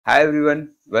Hi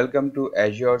everyone, welcome to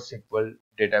Azure SQL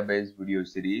Database video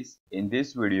series. In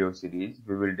this video series,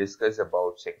 we will discuss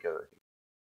about security.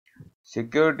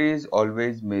 Security is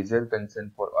always major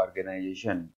concern for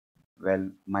organization while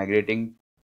migrating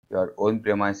your own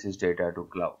premises data to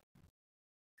cloud.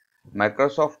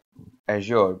 Microsoft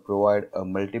Azure provide a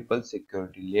multiple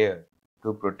security layer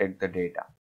to protect the data.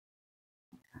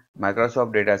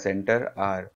 Microsoft data center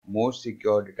are most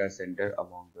secure data center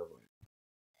among the world.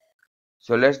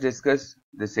 So let's discuss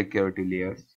the security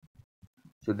layers.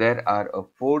 So there are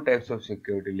four types of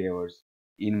security layers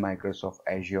in Microsoft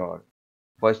Azure.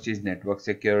 First is network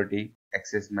security,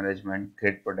 access management,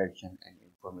 threat protection, and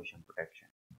information protection.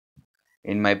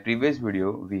 In my previous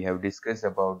video, we have discussed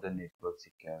about the network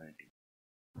security.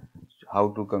 So how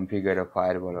to configure a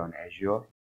firewall on Azure.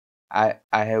 I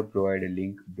have provided a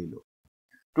link below.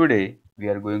 Today, we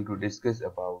are going to discuss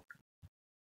about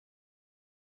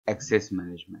access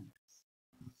management.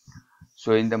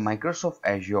 So in the Microsoft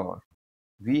Azure,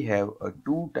 we have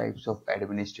two types of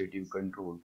administrative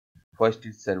control. First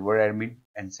is server admin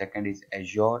and second is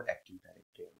Azure Active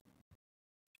Directory.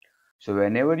 So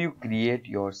whenever you create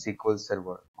your SQL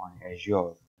server on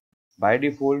Azure, by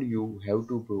default you have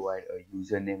to provide a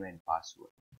username and password.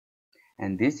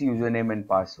 And this username and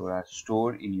password are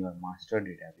stored in your master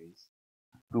database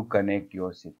to connect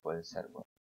your SQL server.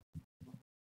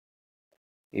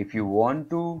 If you want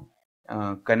to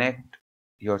connect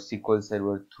your SQL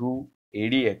server through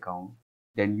AD account,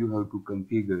 then you have to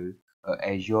configure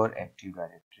Azure Active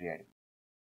Directory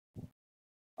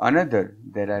admin.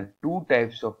 There are two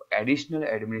types of additional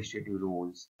administrative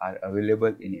roles are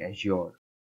available in Azure.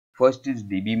 First is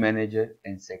DB Manager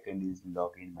and second is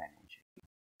Login Manager.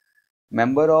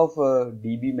 Member of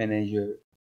DB Manager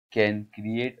can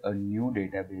create a new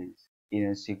database in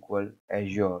a SQL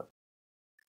Azure,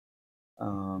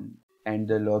 and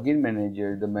the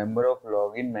the member of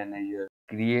Login Manager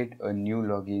create a new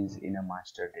logins in a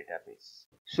master database.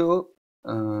 So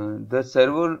the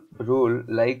server role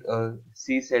like a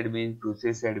sysadmin,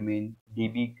 process admin,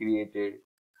 DB created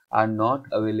are not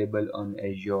available on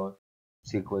Azure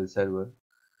SQL Server.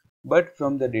 But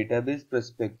from the database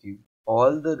perspective,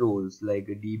 all the roles like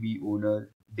a DB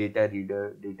owner, data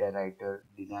reader, data writer,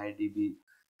 deny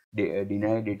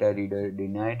data reader,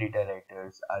 deny data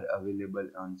writers are available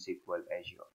on SQL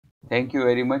Azure. Thank you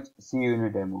very much. See you in a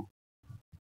demo.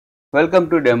 Welcome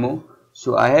to demo.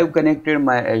 So I have connected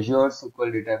my Azure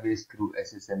SQL database through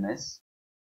SSMS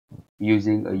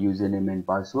using a username and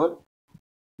password.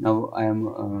 Now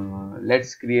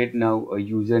let's create now a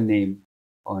username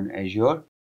on Azure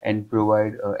and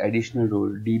provide an additional role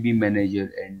DB manager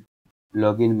and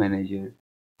login manager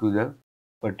to the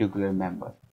particular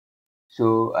member.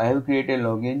 So I have created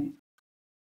login.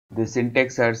 The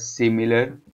syntax are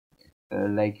similar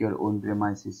like your own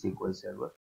premises SQL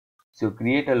server. So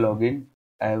create a login.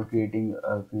 I am creating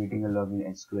a login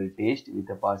SQL test with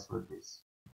a password base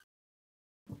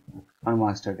on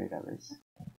master database.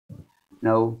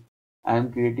 Now I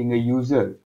am creating a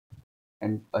user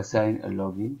and assign a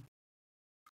login.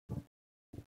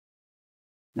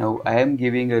 Now I am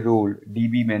giving a role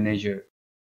DB manager.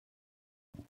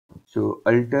 So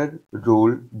alter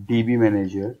role DB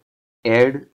manager,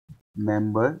 add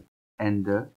member and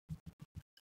the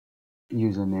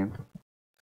username.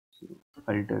 So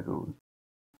alter role,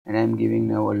 and I am giving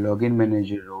now a login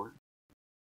manager role.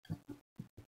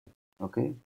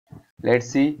 Okay, let's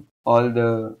see all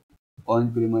the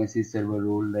on-premises server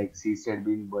role like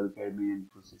sysadmin, bulk admin, and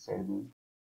process admin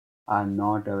are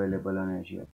not available on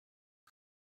Azure.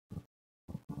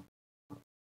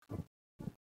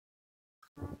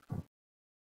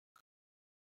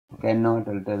 Cannot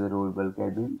alter the role bulk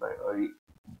admin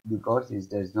because it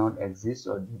does not exist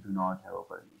or they do not have a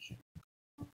permission.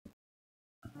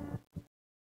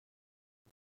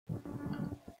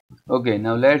 Okay,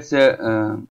 now let's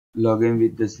log in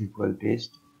with the SQL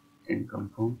test and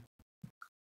confirm.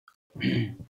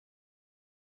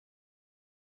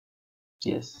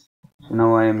 Yes, so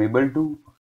now I am able to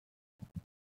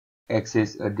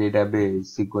access a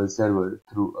database SQL server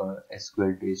through a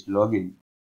SQL test login,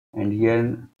 and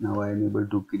here now I am able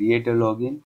to create a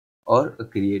login or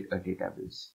create a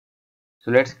database.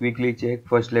 So let's quickly check.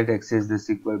 First, let's access the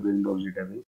SQL building blocks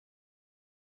database.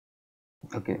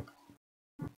 Okay,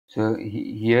 so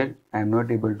here I am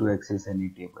not able to access any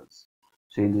tables.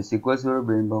 So in the SQL Server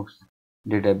building blocks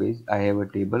database, I have a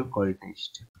table called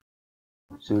test.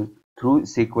 So through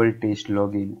SQL test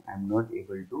login, I am not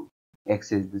able to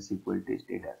access the SQL test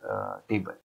data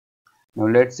table. Now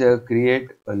let's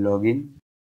create a login.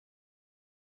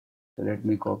 So let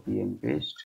me copy and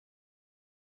paste.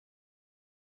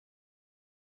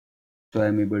 So I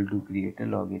am able to create a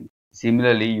login.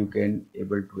 Similarly, you can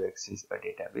able to access a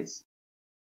database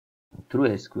through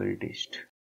SQL test.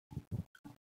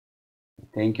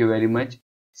 Thank you very much.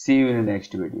 See you in the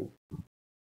next video.